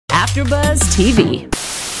AfterBuzz TV.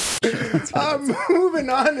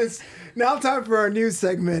 Moving on, it's now time for our news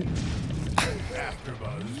segment.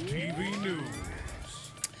 AfterBuzz TV News.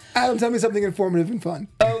 Adam, tell me something informative and fun.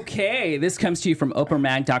 Okay, this comes to you from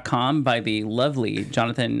oprahmag.com by the lovely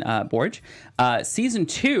Jonathan Borge. Season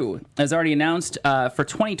 2 is already announced for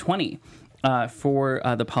 2020. For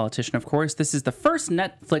The Politician, of course. This is the first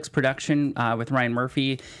Netflix production with Ryan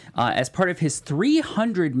Murphy as part of his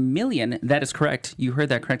 $300 million, that is correct, you heard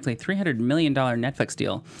that correctly, $300 million Netflix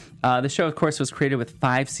deal. The show, of course, was created with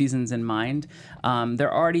 5 seasons in mind.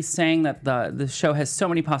 They're already saying that the show has so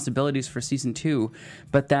many possibilities for season 2,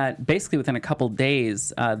 but that basically within a couple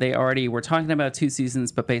days, they already were talking about 2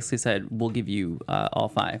 seasons, but basically said, we'll give you all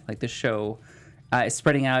 5. Like, this show is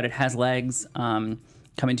spreading out, it has legs.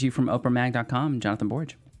 Coming to you from oprahmag.com, Jonathan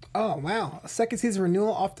Borge. Oh, wow. A second season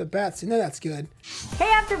renewal off the bat. So you know that's good. Hey,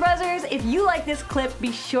 AfterBuzzers! If you like this clip,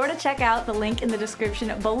 be sure to check out the link in the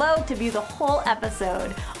description below to view the whole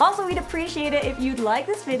episode. Also, we'd appreciate it if you'd like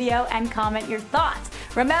this video and comment your thoughts.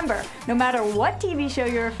 Remember, no matter what TV show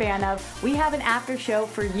you're a fan of, we have an after show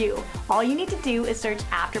for you. All you need to do is search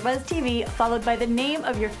AfterBuzz TV, followed by the name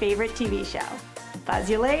of your favorite TV show. Buzz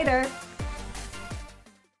you later!